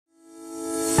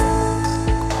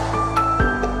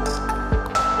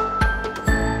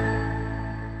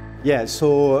Yeah,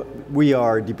 so we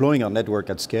are deploying our network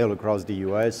at scale across the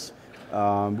US.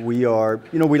 We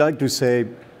like to say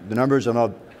the numbers are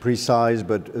not precise,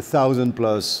 but 1,000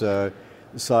 plus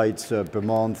sites per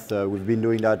month. We've been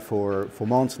doing that for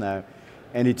months now.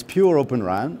 And it's pure Open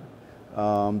RAN.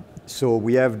 So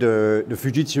we have the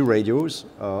Fujitsu radios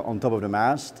on top of the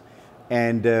mast.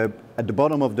 And at the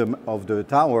bottom of the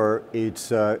tower,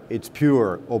 it's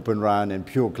pure Open RAN and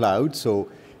pure cloud. So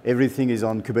everything is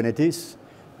on Kubernetes.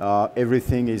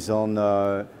 Everything is on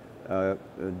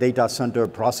data center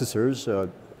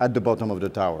processors at the bottom of the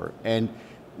tower. And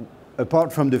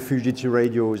apart from the Fujitsu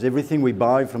radios, everything we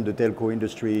buy from the telco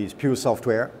industry is pure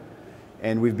software.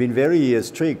 And we've been very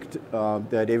strict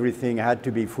that everything had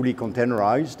to be fully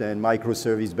containerized and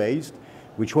microservice based,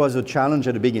 which was a challenge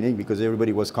at the beginning because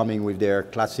everybody was coming with their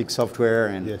classic software.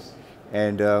 And, yes.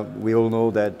 and we all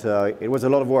know that it was a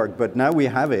lot of work, but now we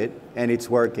have it and it's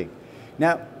working.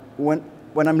 Now,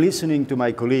 when I'm listening to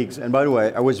my colleagues, and by the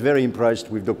way, I was very impressed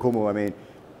with Docomo. I mean,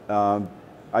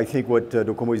 I think what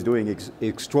Docomo is doing is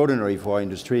extraordinary for our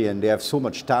industry, and they have so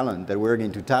much talent that we're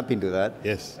going to tap into that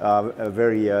yes.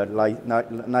 Very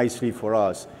nicely for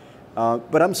us.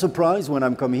 But I'm surprised when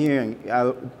I'm coming here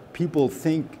and people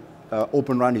think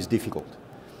Open RAN is difficult.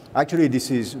 Actually, this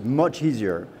is much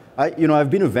easier. I've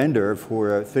been a vendor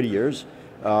for 30 years.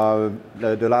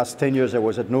 The last 10 years I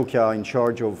was at Nokia in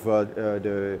charge of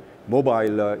the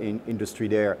mobile industry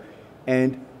there.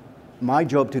 And my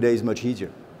job today is much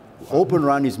easier. Wow. Open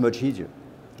RAN is much easier.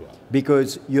 Wow.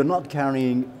 Because you're not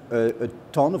carrying a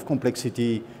ton of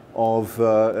complexity of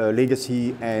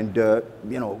legacy and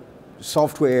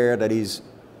software that is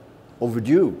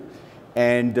overdue.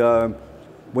 And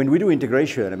when we do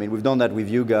integration, I mean, we've done that with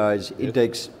you guys, it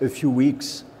takes a few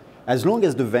weeks. As long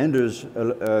as the vendors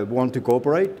want to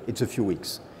cooperate, it's a few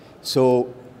weeks.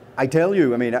 So I tell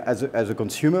you, I mean, as a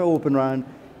consumer Open RAN,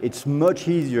 it's much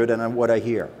easier than what I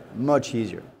hear, much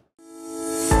easier.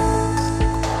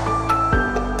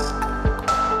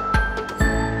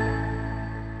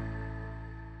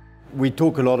 We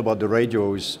talk a lot about the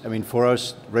radios. I mean, for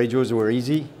us, radios were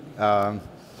easy.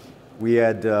 We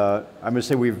had, I must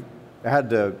say, we've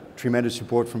had tremendous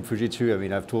support from Fujitsu. I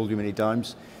mean, I've told you many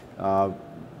times.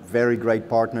 Very great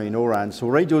partner in ORAN. So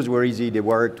radios were easy, they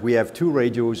worked. We have two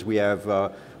radios. We have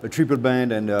a triple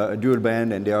band and a dual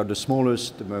band, and they are the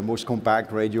smallest, most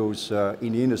compact radios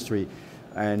in the industry,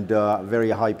 and very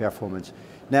high performance.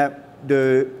 Now,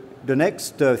 the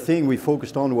next thing we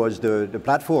focused on was the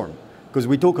platform, because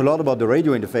we talk a lot about the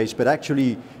radio interface, but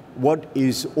actually what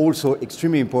is also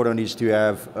extremely important is to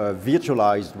have a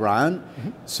virtualized RAN.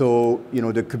 Mm-hmm. So,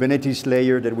 the Kubernetes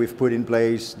layer that we've put in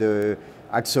place, the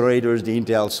accelerators, the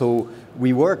Intel. So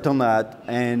we worked on that,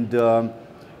 and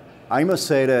I must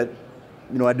say that,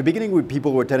 at the beginning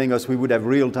people were telling us we would have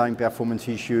real-time performance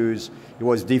issues, it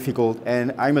was difficult,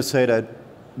 and I must say that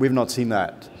we've not seen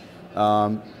that.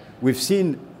 We've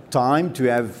seen time to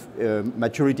have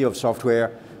maturity of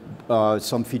software,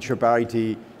 some feature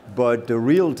parity, but the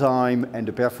real-time and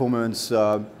the performance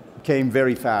came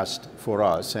very fast for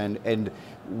us, and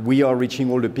we are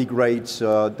reaching all the peak rates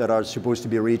that are supposed to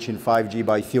be reached in 5G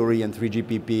by theory and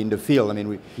 3GPP in the field. I mean,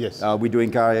 we're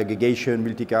doing carrier aggregation,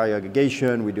 multi-carrier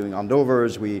aggregation, we're doing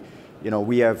handovers, we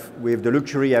have the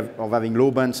luxury of having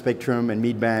low band spectrum and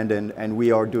mid band, and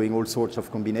we are doing all sorts of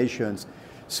combinations.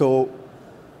 So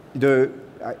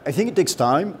I think it takes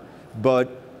time, but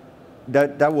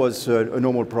that was a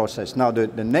normal process. Now, the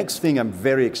next thing I'm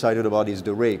very excited about is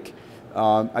the RIC.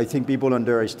 I think people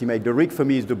underestimate. The RIC for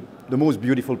me is the most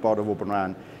beautiful part of Open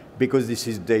RAN because this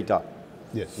is data.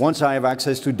 Yes. Once I have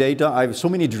access to data, I have so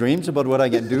many dreams about what I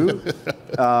can do.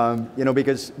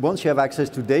 Because once you have access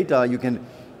to data, you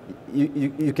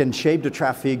can shape the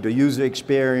traffic, the user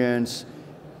experience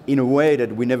in a way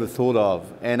that we never thought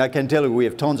of. And I can tell you we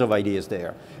have tons of ideas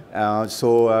there. It's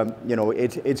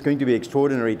going to be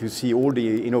extraordinary to see all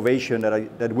the innovation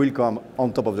that will come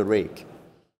on top of the RIC.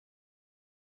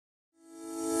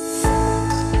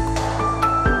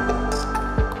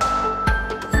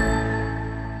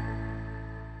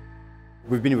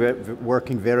 We've been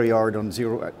working very hard on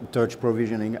zero-touch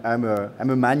provisioning. I'm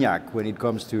a maniac when it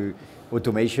comes to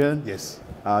automation. Yes.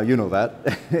 You know that.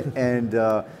 And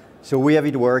so we have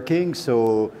it working.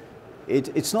 So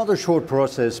it's not a short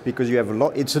process because you have a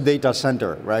lot. It's a data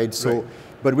center, right? So, right.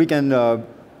 But we can.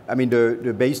 I mean,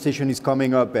 the base station is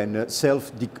coming up and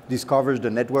self-discovers the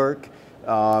network,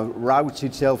 routes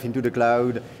itself into the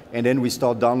cloud, and then we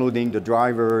start downloading the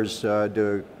drivers,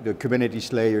 the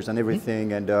Kubernetes layers, and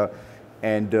everything, mm-hmm.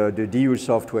 and the DU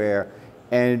software,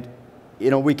 and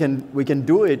we can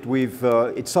do it with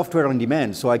it's software on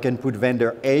demand. So I can put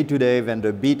vendor A today,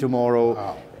 vendor B tomorrow,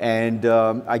 wow. and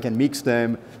I can mix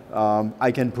them.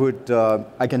 I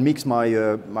can mix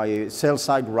my cell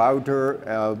site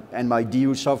router and my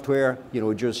DU software.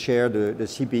 Just share the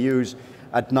CPUs.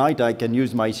 At night, I can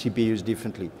use my CPUs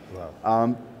differently.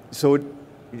 Wow. So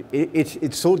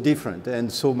it's so different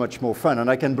and so much more fun, and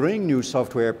I can bring new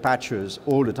software patches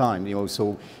all the time.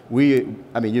 So you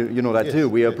know that yes, too.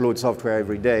 We yes. upload software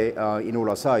every day in all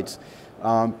our sites,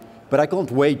 but I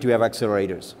can't wait to have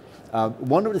accelerators.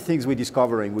 One of the things we're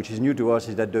discovering, which is new to us,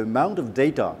 is that the amount of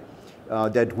data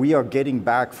that we are getting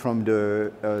back from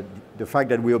the fact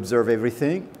that we observe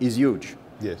everything is huge.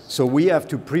 Yes. So we have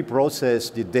to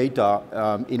pre-process the data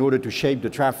in order to shape the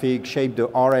traffic, shape the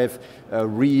RF,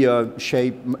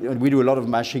 reshape. We do a lot of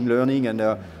machine learning and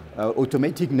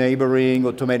automatic neighboring,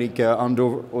 automatic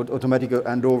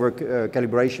handover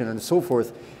calibration, and so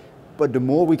forth. But the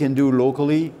more we can do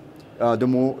locally, the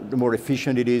more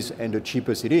efficient it is and the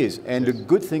cheapest it is. And yes. the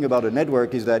good thing about a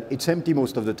network is that it's empty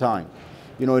most of the time.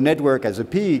 A network has a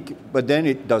peak, but then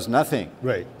it does nothing.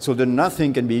 Right. So the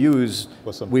nothing can be used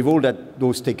Awesome. with all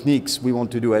those techniques we want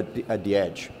to do at the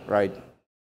edge, right?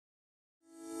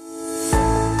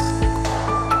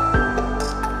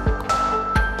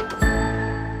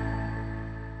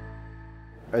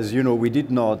 As you know, we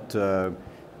did not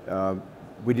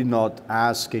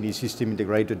ask any system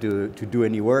integrator to do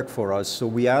any work for us. So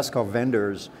we ask our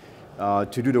vendors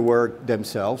to do the work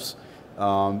themselves.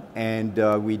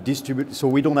 We distribute, so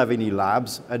we don't have any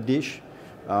labs at Dish.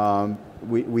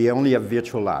 We only have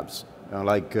virtual labs,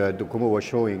 like Docomo was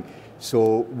showing.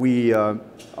 So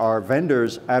our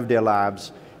vendors have their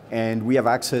labs, and we have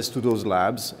access to those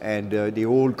labs, and they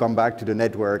all come back to the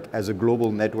network as a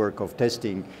global network of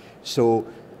testing. So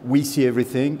we see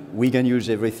everything, we can use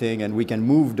everything, and we can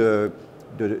move the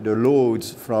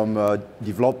loads from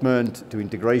development to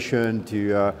integration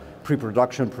to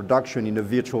pre-production, production in a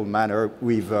virtual manner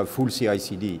with full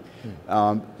CI/CD.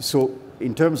 So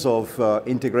in terms of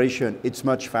integration, it's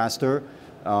much faster,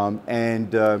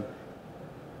 and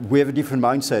we have a different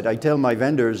mindset. I tell my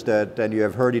vendors that, and you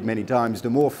have heard it many times, the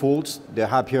more faults, the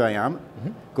happier I am,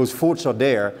 because faults are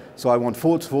there. So I want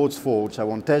faults. I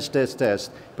want test,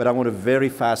 but I want a very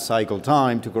fast cycle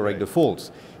time to correct the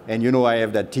faults. And I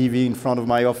have that TV in front of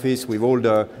my office with all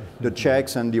the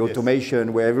checks and the automation,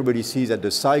 yes, where everybody sees at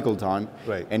the cycle time.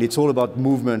 Right. And it's all about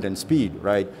movement and speed,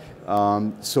 right?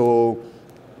 So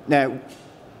now,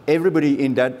 everybody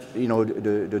in that,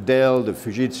 the Dell, the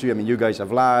Fujitsu, you guys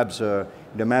have labs,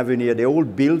 the Mavenir, they're all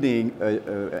building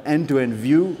an end-to-end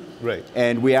view. Right.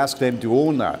 And we ask them to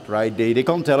own that, right? They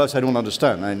can't tell us, I don't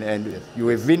understand. And yes, you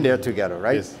have been there together,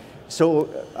 right? Yes. So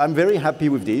I'm very happy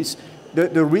with this.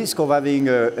 The risk of having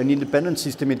an independent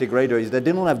system integrator is that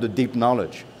they don't have the deep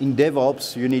knowledge. In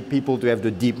DevOps, you need people to have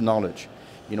the deep knowledge.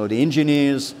 The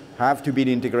engineers have to be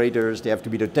the integrators, they have to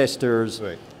be the testers.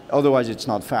 Right. Otherwise, it's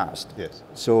not fast. Yes.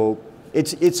 So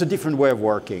it's a different way of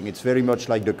working. It's very much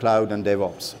like the cloud and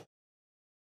DevOps.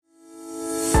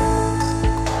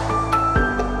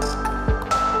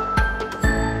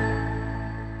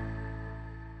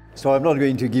 So I'm not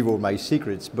going to give all my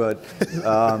secrets, but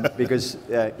because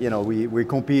we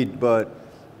compete, but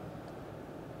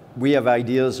we have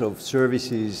ideas of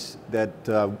services that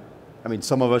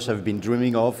some of us have been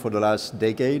dreaming of for the last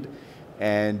decade,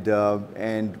 and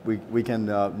we can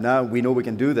now we know we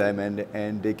can do them,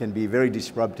 and they can be very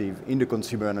disruptive in the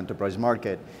consumer and enterprise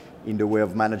market in the way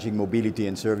of managing mobility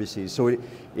and services. So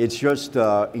it's just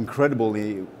incredible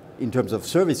in terms of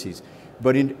services.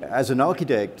 But as an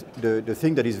architect, the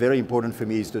thing that is very important for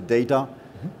me is the data.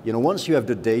 Once you have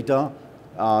the data,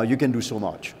 you can do so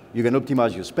much. You can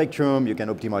optimize your spectrum, you can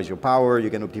optimize your power, you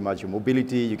can optimize your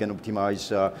mobility, you can optimize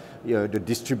the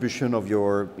distribution of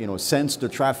your, sense the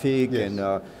traffic, yes,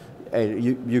 and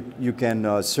you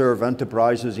can serve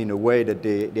enterprises in a way that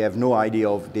they have no idea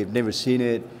of, they've never seen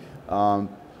it.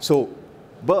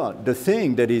 But the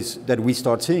thing that we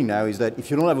start seeing now is that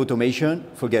if you don't have automation,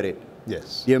 forget it.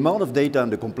 Yes. The amount of data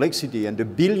and the complexity and the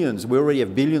billions, we already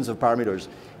have billions of parameters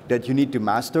that you need to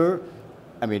master.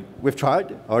 We've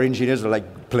tried, our engineers are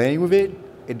like playing with it,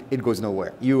 it goes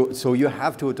nowhere. So you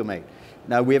have to automate.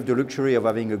 Now we have the luxury of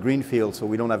having a green field, so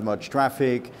we don't have much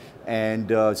traffic, and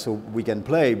so we can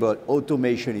play, but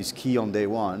automation is key on day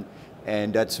one,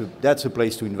 and that's a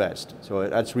place to invest. So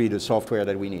that's really the software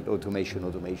that we need, automation.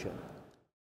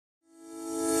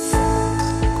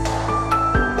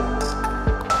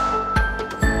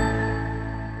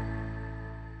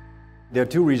 There are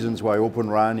two reasons why Open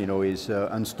RAN, is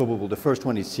unstoppable. The first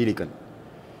one is silicon.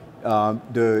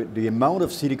 The amount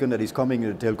of silicon that is coming in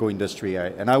the telco industry,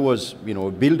 and I was,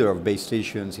 a builder of base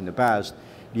stations in the past.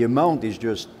 The amount is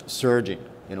just surging.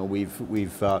 You know,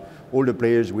 with all the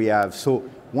players we have. So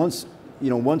once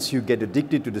you get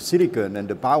addicted to the silicon and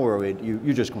the power of it,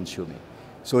 you just consume it.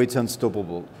 So it's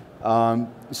unstoppable.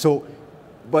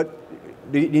 But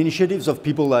the initiatives of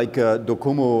people like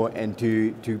Docomo and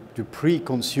to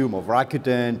pre-consume, of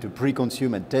Rakuten to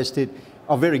pre-consume and test it,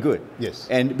 are very good. Yes.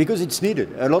 And because it's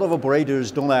needed. A lot of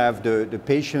operators don't have the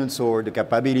patience or the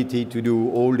capability to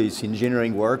do all this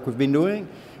engineering work we've been doing,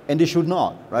 and they should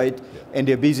not, right? Yeah. And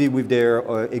they're busy with their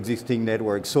existing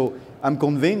network. So I'm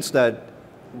convinced that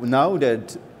now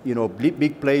that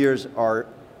big players are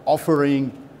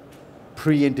offering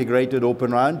pre-integrated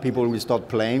Open RAN, people will start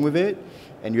playing with it.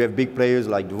 And you have big players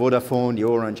like the Vodafone, the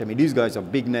Orange. I mean, these guys are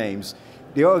big names.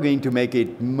 They are going to make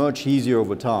it much easier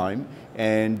over time,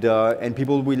 and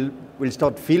people will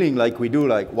start feeling like we do,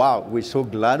 like, wow, we're so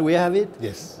glad we have it.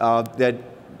 Yes. That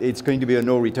it's going to be a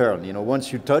no return.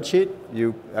 Once you touch it,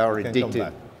 you are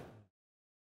addicted.